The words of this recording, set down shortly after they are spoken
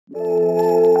Hi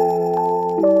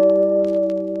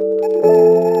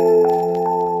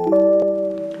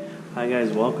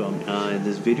guys, welcome. In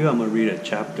this video I'm going to read a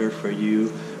chapter for you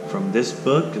from this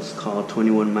book. It's called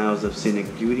 21 Miles of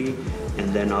Scenic Beauty, and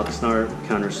then Oxnard,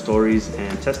 Counterstories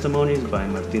and Testimonies by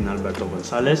Martin Alberto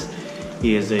Gonzalez.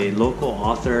 He is a local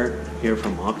author here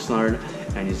from Oxnard,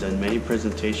 and he's done many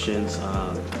presentations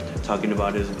talking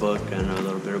about his book and a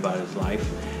little bit about his life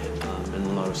in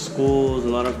a lot of schools, a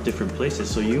lot of different places.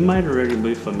 So you might already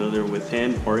be familiar with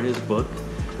him or his book.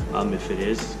 If it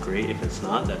is, great. If it's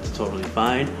not, that's totally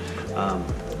fine.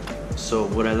 So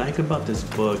what I like about this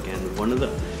book, and one of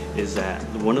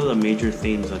the major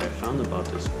themes that I found about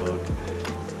this book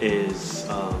is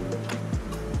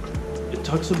it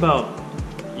talks about,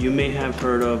 you may have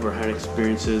heard of or had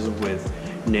experiences with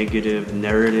negative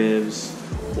narratives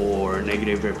or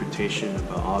negative reputation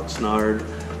about Oxnard.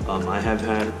 I have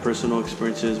had personal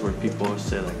experiences where people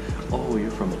say like, oh,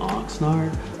 you're from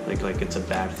Oxnard? Like it's a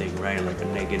bad thing, right? Like a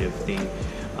negative thing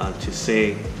to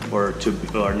say, or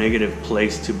a negative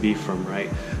place to be from, right?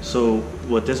 So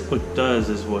what this book does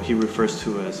is what he refers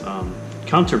to as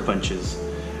counter punches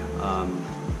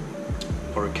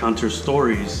or counter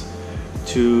stories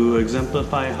to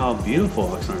exemplify how beautiful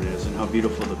Oxnard is and how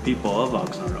beautiful the people of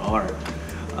Oxnard are.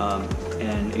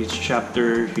 And each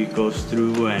chapter he goes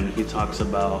through and he talks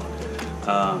about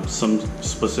some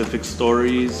specific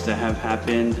stories that have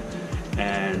happened.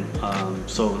 And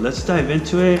so let's dive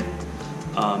into it.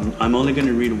 I'm only going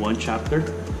to read one chapter,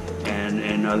 and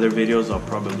in other videos I'll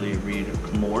probably read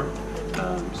more.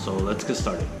 So let's get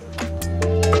started.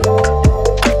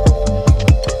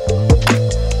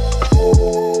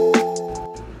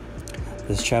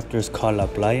 This chapter is called La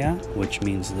Playa, which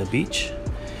means the beach.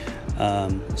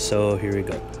 So here we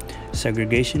go.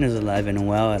 Segregation is alive and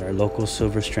well at our local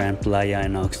Silver Strand Playa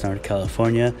in Oxnard,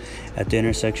 California, at the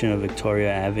intersection of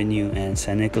Victoria Avenue and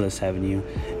San Nicolas Avenue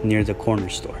near the corner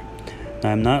store.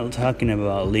 Now, I'm not talking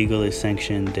about legally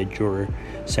sanctioned de jure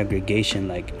segregation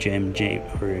like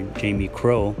Jamie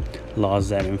Crow laws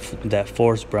that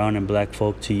force brown and black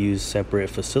folk to use separate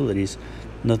facilities.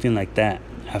 Nothing like that.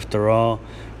 After all,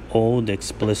 old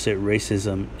explicit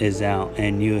racism is out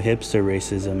and new hipster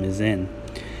racism is in.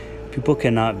 People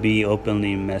cannot be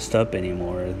openly messed up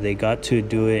anymore. They got to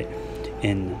do it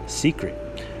in secret.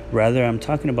 Rather, I'm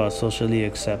talking about socially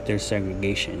accepted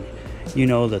segregation. You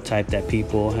know, the type that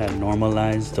people have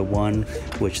normalized, the one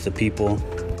which the people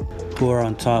who are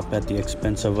on top at the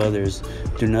expense of others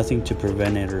do nothing to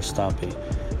prevent it or stop it.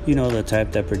 You know, the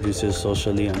type that produces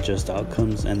socially unjust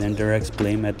outcomes and then directs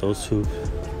blame at those who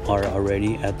are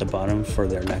already at the bottom for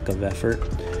their lack of effort.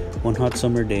 One hot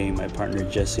summer day, my partner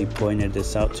Jessie pointed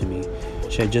this out to me.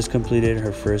 She had just completed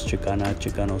her first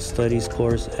Chicano Studies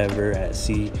course ever at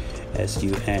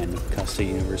CSUN, Cal State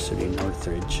University,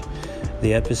 Northridge,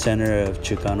 the epicenter of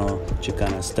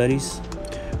Chicana Studies.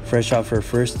 Fresh off her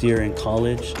first year in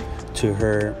college, to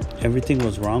her, everything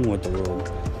was wrong with the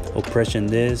world. Oppression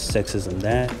this, sexism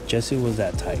that. Jessie was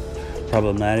that type.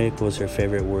 Problematic was her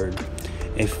favorite word.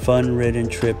 A fun-ridden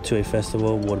trip to a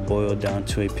festival would boil down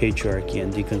to a patriarchy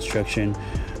and deconstruction,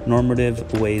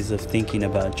 normative ways of thinking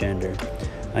about gender.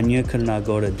 I knew I could not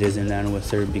go to Disneyland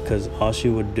with her because all she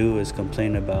would do is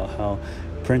complain about how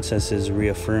princesses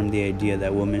reaffirm the idea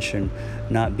that women should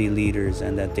not be leaders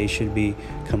and that they should be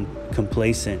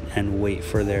complacent and wait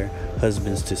for their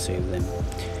husbands to save them.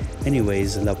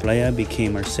 Anyways, La Playa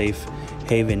became our safe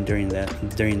haven during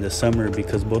the summer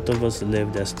because both of us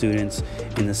lived as students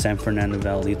in the San Fernando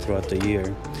Valley throughout the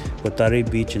year. Without a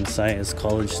beach in sight as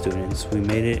college students, we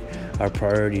made it our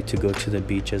priority to go to the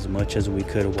beach as much as we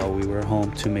could while we were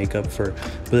home to make up for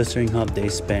blistering hot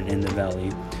days spent in the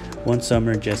valley. One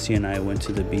summer, Jessie and I went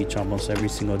to the beach almost every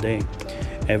single day.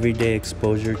 Everyday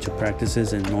exposure to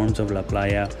practices and norms of La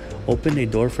Playa opened a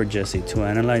door for Jessie to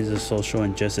analyze the social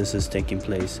injustices taking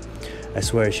place. I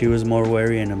swear she was more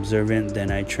wary and observant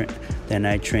than a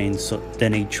trained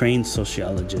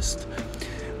sociologist.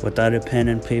 Without a pen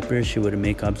and paper, she would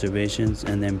make observations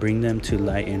and then bring them to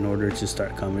light in order to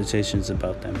start conversations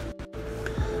about them.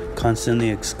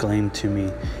 Constantly exclaimed to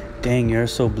me, "Dang, you're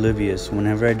so oblivious,"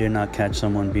 whenever I did not catch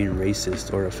someone being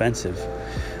racist or offensive.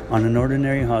 On an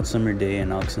ordinary hot summer day in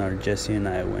Oxnard, Jessie and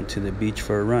I went to the beach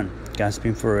for a run.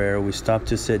 Gasping for air, we stopped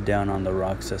to sit down on the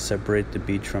rocks that separate the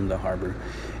beach from the harbor.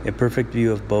 A perfect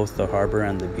view of both the harbor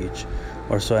and the beach,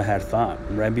 or so I had thought,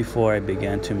 right before I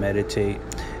began to meditate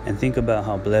and think about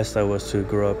how blessed I was to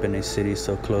grow up in a city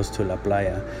so close to La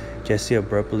Playa. Jessie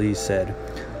abruptly said,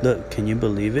 "Look, can you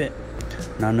believe it?"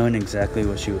 Not knowing exactly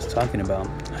what she was talking about,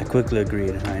 I quickly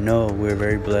agreed. I know we're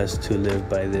very blessed to live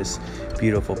by this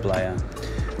beautiful playa.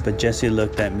 But Jessie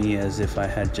looked at me as if I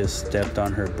had just stepped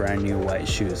on her brand new white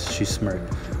shoes. She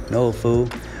smirked. No, fool.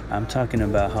 I'm talking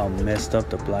about how messed up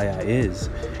the playa is.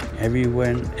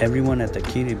 Everyone at the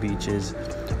Kitty Beach is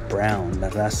brown, La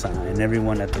Raza, and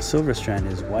everyone at the Silver Strand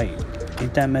is white.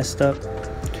 Ain't that messed up?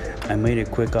 I made a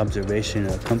quick observation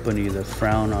to accompany the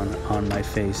frown on my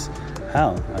face.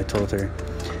 How? I told her.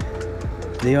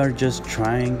 They are just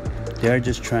trying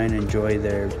to enjoy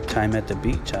their time at the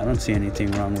beach. I don't see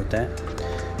anything wrong with that.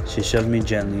 She shoved me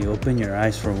gently. Open your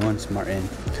eyes for once, Martin.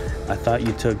 I thought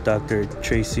you took Dr.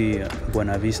 Tracy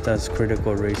Buenavista's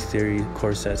critical race theory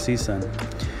course at CSUN.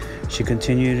 She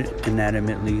continued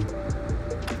inanimmately.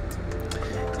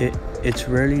 It's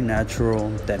rarely natural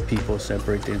that people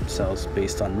separate themselves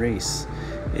based on race.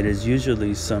 It is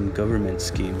usually some government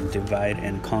scheme, divide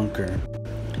and conquer.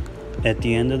 At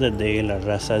the end of the day, La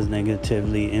Raza is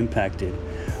negatively impacted,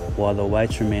 while the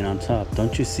whites remain on top.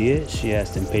 Don't you see it? She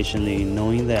asked impatiently,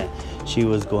 knowing that she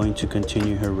was going to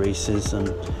continue her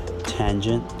racism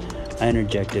tangent. I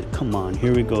interjected, come on,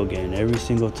 here we go again. Every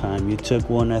single time you took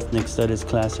one ethnic studies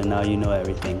class and now you know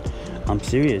everything. I'm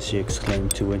serious, she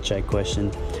exclaimed, to which I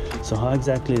questioned, so how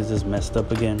exactly is this messed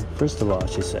up again? First of all,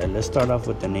 she said, let's start off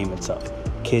with the name itself.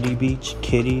 Kitty Beach?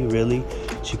 Kitty? Really?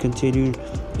 She continued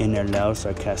in her loud,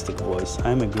 sarcastic voice.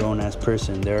 I'm a grown-ass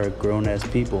person. There are grown-ass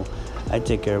people. I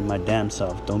take care of my damn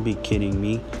self. Don't be kidding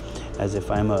me. As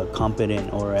if I'm a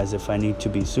competent or as if I need to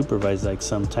be supervised like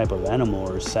some type of animal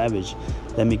or savage.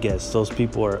 Let me guess, those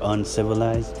people are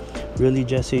uncivilized? Really,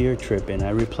 Jesse, you're tripping, I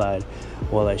replied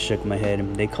while I shook my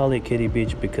head. They call it Kitty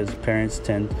Beach because parents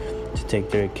tend to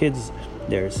take their kids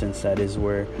there since that is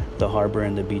where the harbor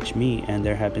and the beach meet and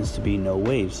there happens to be no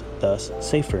waves, thus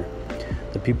safer.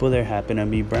 The people there happen to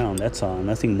be brown, that's all,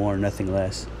 nothing more, nothing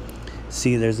less.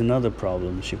 See, there's another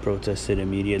problem, she protested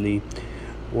immediately.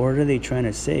 What are they trying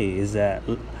to say? Is that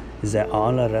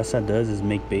all La Raza does is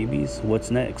make babies?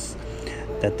 What's next?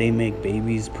 That they make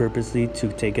babies purposely to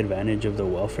take advantage of the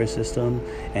welfare system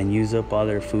and use up all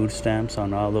their food stamps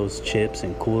on all those chips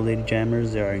and Kool-Aid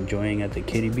jammers they are enjoying at the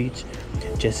Kitty Beach?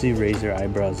 Jessie raised her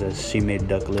eyebrows as she made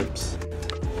duck lips.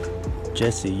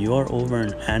 Jesse, you are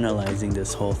over analyzing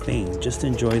this whole thing. Just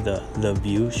enjoy the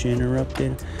view, she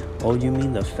interrupted. Oh, you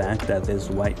mean the fact that this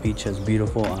white beach has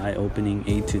beautiful eye-opening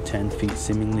 8 to 10 feet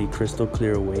seemingly crystal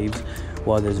clear waves,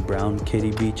 while this brown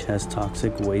Kitty Beach has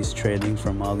toxic waste trailing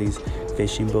from all these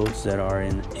fishing boats that are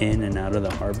in and out of the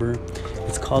harbor?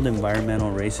 It's called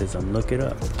environmental racism. Look it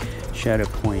up. She had a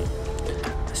point.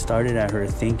 I stared at her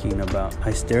thinking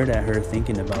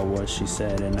about what she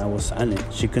said, and I was silent.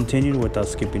 She continued without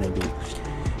skipping a beat.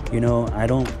 You know, I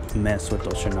don't mess with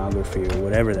oceanography or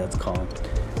whatever that's called,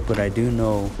 but I do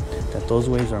know that those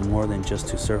waves are more than just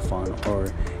to surf on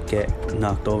or get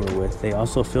knocked over with. They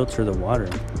also filter the water.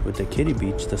 With the Kitty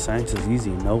Beach, the science is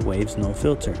easy. No waves, no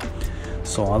filter.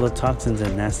 So all the toxins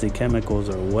and nasty chemicals,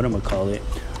 or whatchamacallit,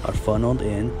 are funneled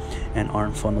in and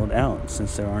aren't funneled out.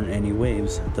 Since there aren't any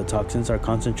waves, the toxins are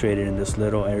concentrated in this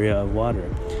little area of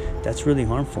water. That's really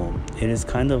harmful. It is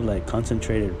kind of like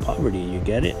concentrated poverty, you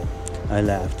get it? I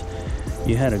laughed.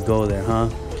 You had to go there, huh?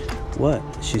 What?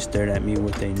 She stared at me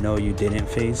with a no you didn't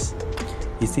face.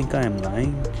 You think I am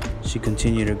lying? She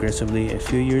continued aggressively. A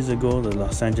few years ago, the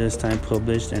Los Angeles Times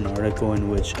published an article in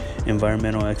which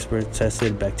environmental experts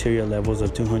tested bacteria levels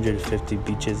of 250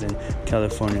 beaches in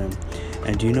California.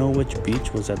 And do you know which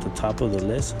beach was at the top of the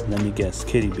list? Let me guess,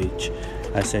 Kitty Beach,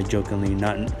 I said jokingly,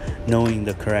 not knowing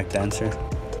the correct answer.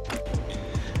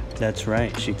 That's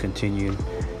right, she continued,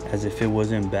 as if it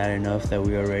wasn't bad enough that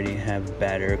we already have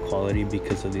bad air quality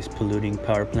because of these polluting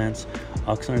power plants.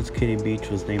 Oxnard's Kitty Beach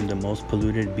was named the most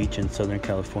polluted beach in Southern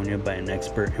California by an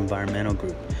expert environmental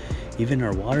group. Even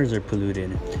our waters are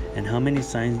polluted. And how many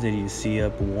signs did you see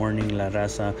up warning La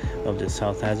Raza of this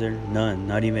health hazard? None,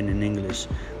 not even in English,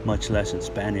 much less in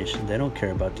Spanish. They don't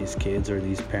care about these kids or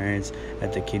these parents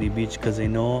at the Kitty Beach because they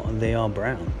know they all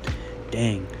brown.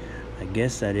 Dang, I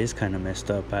guess that is kind of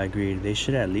messed up, I agreed. They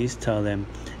should at least tell them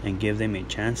and give them a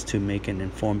chance to make an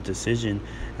informed decision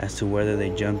as to whether they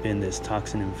jump in this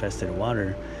toxin-infested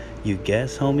water. You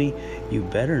guess, homie? You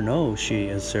better know, she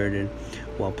asserted,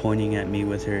 while pointing at me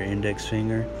with her index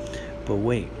finger. But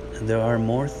wait, there are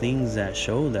more things that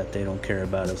show that they don't care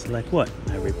about us. Like what?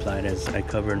 I replied as I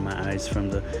covered my eyes from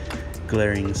the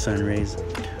glaring sun rays.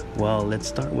 Well, let's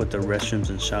start with the restrooms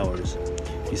and showers.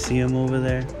 You see them over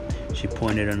there? She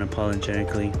pointed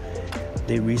unapologetically.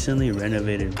 They recently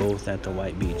renovated both at the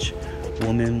White Beach.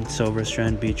 Women Silver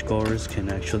Strand beachgoers can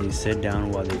actually sit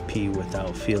down while they pee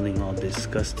without feeling all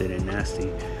disgusted and nasty.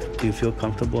 Do you feel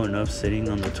comfortable enough sitting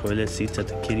on the toilet seats at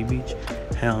the Kitty Beach?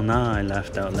 Hell nah, I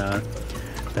laughed out loud.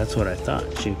 That's what I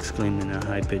thought, she exclaimed in a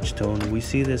high-pitched tone. We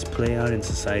see this play out in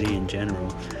society in general.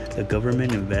 The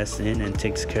government invests in and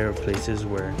takes care of places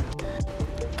where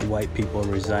white people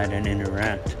reside and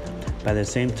interact. By the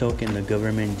same token, the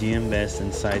government de-invests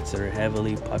in sites that are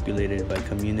heavily populated by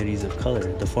communities of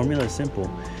color. The formula is simple.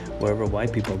 Wherever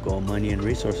white people go, money and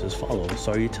resources follow.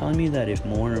 So are you telling me that if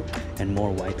more and more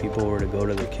white people were to go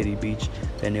to the kiddie beach,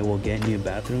 then it will get new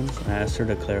bathrooms? I asked her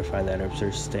to clarify that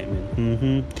absurd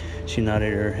statement. She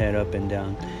nodded her head up and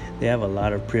down. They have a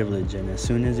lot of privilege, and as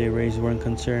soon as they raise one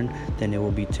concern, then it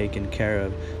will be taken care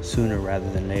of sooner rather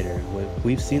than later.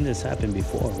 We've seen this happen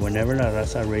before. Whenever La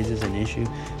Raza raises an issue,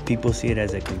 people see it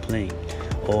as a complaint.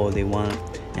 Oh, they want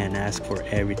and ask for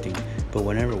everything. But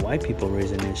whenever white people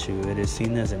raise an issue, it is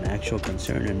seen as an actual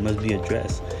concern and must be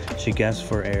addressed. She gasped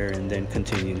for air and then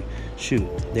continued. Shoot,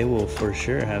 they will for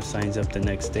sure have signs up the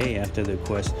next day after the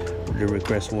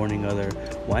request warning other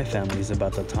white families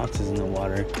about the toxins in the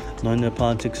water. Knowing the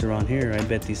politics around here, I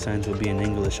bet these signs will be in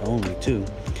English only too.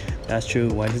 That's true.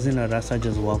 Why doesn't La Raza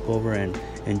just walk over and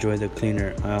enjoy the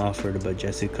cleaner? I offered, but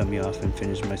Jesse cut me off and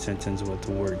finished my sentence with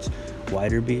the words,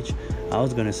 wider beach? I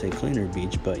was gonna say cleaner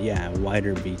beach, but yeah,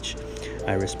 wider beach,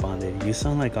 I responded. You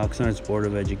sound like Oxnard's Board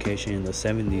of Education in the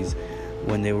 70s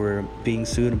when they were being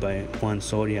sued by Juan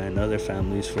Soria and other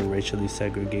families for racially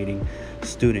segregating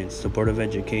students. The Board of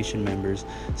Education members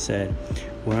said,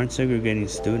 we aren't segregating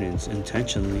students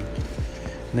intentionally.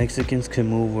 Mexicans can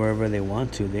move wherever they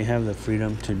want to. They have the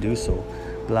freedom to do so.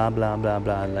 Blah, blah, blah,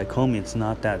 blah. Like, homie, it's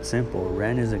not that simple.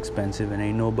 Rent is expensive and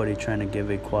ain't nobody trying to give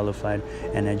a qualified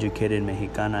and educated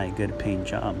Mexicana a good paying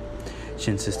job.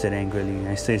 She insisted angrily.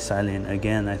 I stayed silent.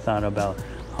 Again, I thought about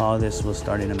how this was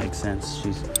starting to make sense.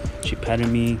 She patted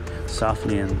me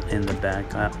softly in the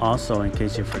back. Also, in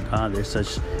case you forgot, there's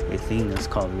such a thing that's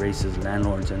called racist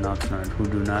landlords in Oxnard who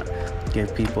do not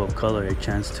give people of color a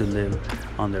chance to live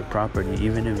on their property,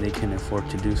 even if they can afford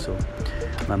to do so.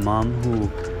 My mom, who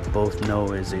both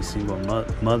know is a single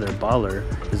mother baller,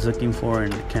 is looking for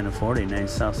and can afford a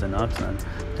nice house in Oxnard.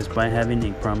 Despite having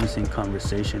a promising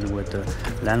conversation with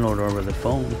the landlord over the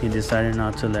phone, he decided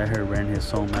not to let her rent his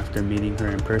home after meeting her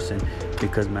in person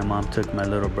because my mom took my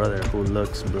little brother, who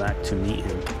looks black, to meet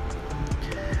him.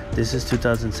 This is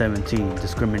 2017,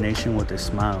 discrimination with a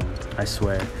smile, I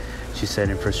swear, she said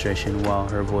in frustration while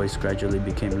her voice gradually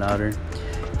became louder.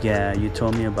 Yeah, you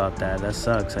told me about that. That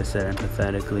sucks, I said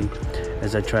empathetically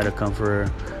as I tried to comfort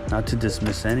her. Not to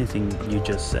dismiss anything you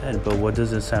just said, but what does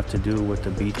this have to do with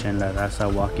the beach and La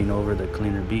Raza walking over the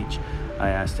cleaner beach? I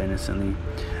asked innocently.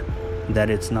 That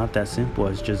it's not that simple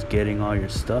as just getting all your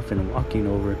stuff and walking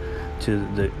over to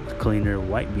the cleaner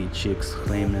white beach, she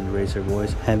exclaimed and raised her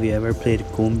voice. Have you ever played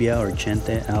cumbia or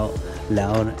chente out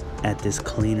loud at this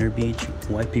cleaner beach?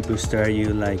 White people stare at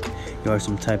you like you are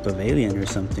some type of alien or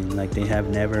something, like they have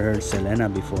never heard Selena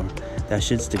before. That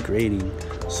shit's degrading.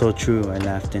 So true, I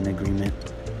laughed in agreement.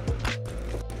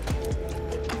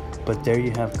 But there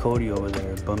you have Cody over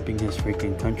there, bumping his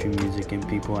freaking country music and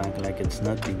people act like it's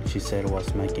nothing, she said while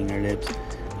smacking her lips.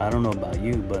 I don't know about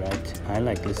you, but I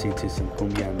like listening to some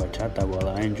cumbia and bachata while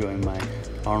I enjoy my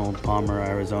Arnold Palmer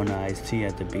Arizona iced tea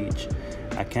at the beach.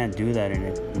 I can't do that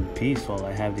in peace while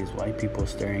I have these white people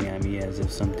staring at me as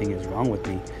if something is wrong with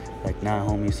me. Like, nah,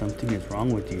 homie, something is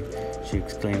wrong with you, she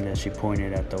exclaimed as she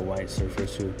pointed at the white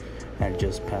surfers who had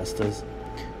just passed us.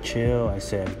 Chill, I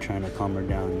said, trying to calm her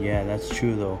down. Yeah, that's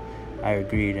true though, I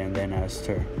agreed, and then asked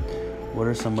her, what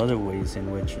are some other ways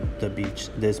in which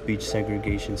this beach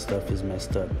segregation stuff is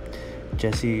messed up?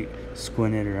 Jessie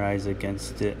squinted her eyes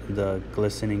against the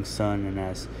glistening sun and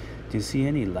asked, do you see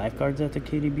any lifeguards at the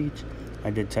kiddie beach? I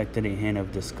detected a hint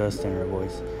of disgust in her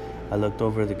voice. I looked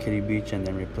over the kiddie beach and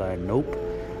then replied, nope.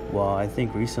 Well, I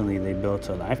think recently they built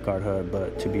a lifeguard hut,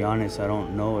 but to be honest, I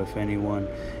don't know if anyone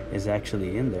is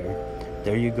actually in there.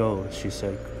 There you go, she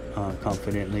said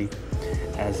confidently,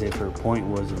 as if her point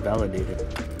was validated.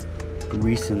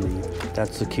 Recently,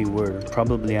 that's the key word,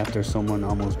 probably after someone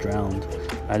almost drowned.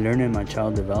 I learned in my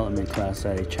child development class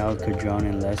that a child could drown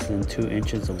in less than 2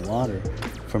 inches of water.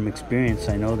 From experience,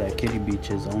 I know that kiddie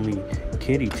beach is only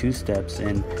kiddie 2 steps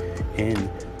in,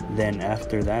 then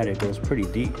after that it goes pretty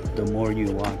deep. The more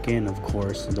you walk in, of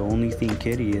course, the only thing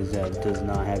kiddie is that it does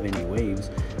not have any waves,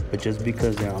 but just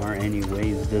because there aren't any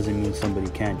waves doesn't mean somebody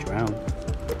can't drown.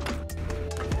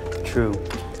 True.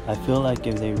 I feel like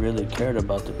if they really cared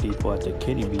about the people at the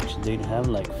kiddie beach, they'd have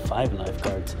like 5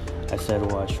 lifeguards, I said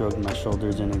while I shrugged my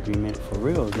shoulders in agreement. For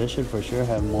real, they should for sure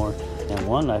have more than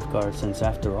 1 lifeguard, since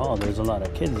after all, there's a lot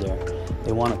of kids there.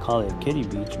 They want to call it kiddie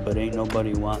beach, but ain't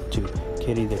nobody want to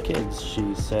kiddie the kids,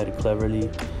 she said cleverly.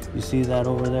 You see that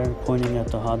over there, pointing at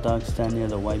the hot dog stand near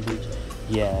the white beach?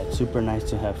 Yeah, it's super nice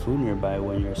to have food nearby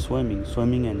when you're swimming.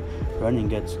 Swimming and running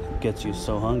gets you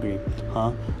so hungry,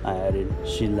 huh? I added.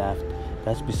 She laughed.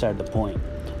 That's beside the point.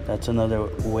 That's another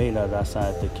way La Raza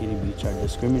at the kiddie beach are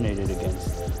discriminated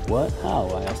against. What? How?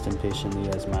 I asked impatiently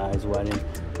as my eyes widened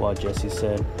while Jessie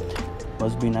said,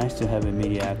 must be nice to have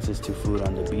immediate access to food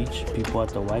on the beach. People at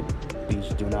the white beach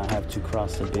do not have to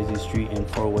cross the busy street and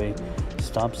four-way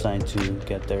stop sign to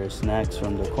get their snacks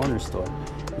from the corner store.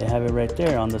 They have it right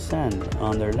there on the sand,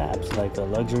 on their laps, like a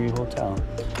luxury hotel.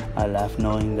 I laughed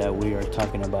knowing that we are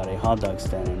talking about a hot dog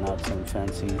stand and not some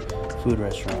fancy food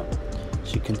restaurant.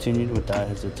 She continued without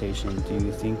hesitation, do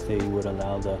you think they would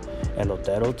allow the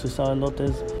elotero to sell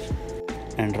elotes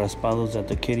and raspados at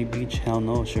the kiddie beach? Hell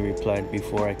no, she replied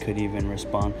before I could even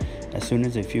respond. As soon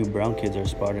as a few brown kids are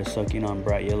spotted sucking on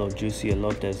bright yellow juicy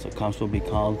elotes, the cops will be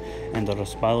called and the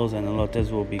raspados and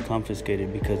elotes will be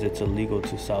confiscated because it's illegal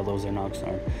to sell those in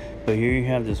Oxnard. But here you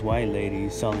have this white lady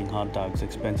selling hot dogs,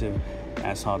 expensive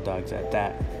ass hot dogs at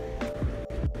that,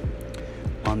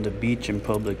 on the beach in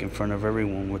public in front of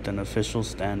everyone with an official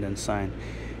stand and sign.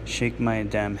 Shake my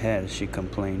damn head, she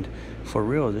complained. For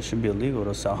real, this should be illegal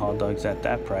to sell hot dogs at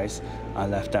that price. I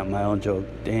laughed at my own joke.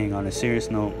 Dang, on a serious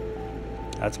note,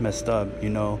 that's messed up. You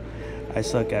know, I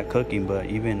suck at cooking, but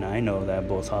even I know that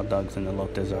both hot dogs and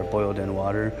elotes are boiled in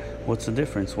water. What's the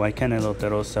difference? Why can't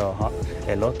eloteros sell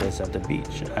elotes at the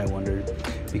beach? I wondered.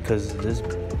 Because this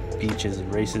beach is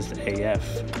racist AF,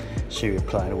 she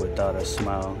replied without a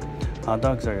smile. Hot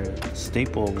dogs are a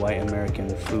staple of white American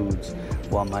foods,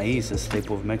 while maize is a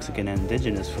staple of Mexican and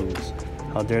indigenous foods.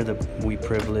 How dare we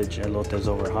privilege elotes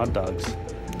over hot dogs?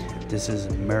 This is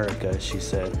America, she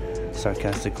said,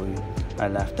 sarcastically. I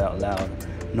laughed out loud,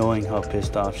 knowing how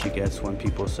pissed off she gets when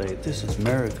people say, this is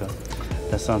America.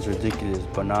 That sounds ridiculous,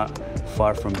 but not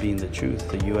far from being the truth.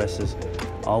 The U.S. is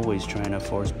always trying to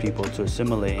force people to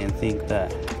assimilate and think that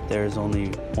there is only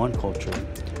one culture.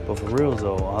 But for real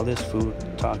though, all this food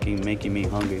talking making me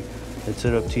hungry. Let's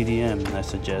hit up TDM, I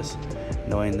suggest,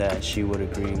 knowing that she would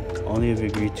agree. Only if you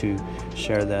agree to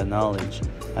share that knowledge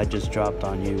I just dropped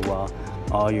on you while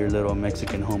all your little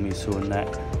Mexican homies who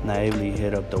naively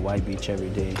hit up the white beach every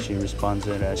day. She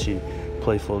responded as she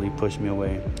playfully pushed me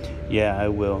away. Yeah, I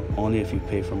will, only if you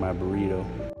pay for my burrito.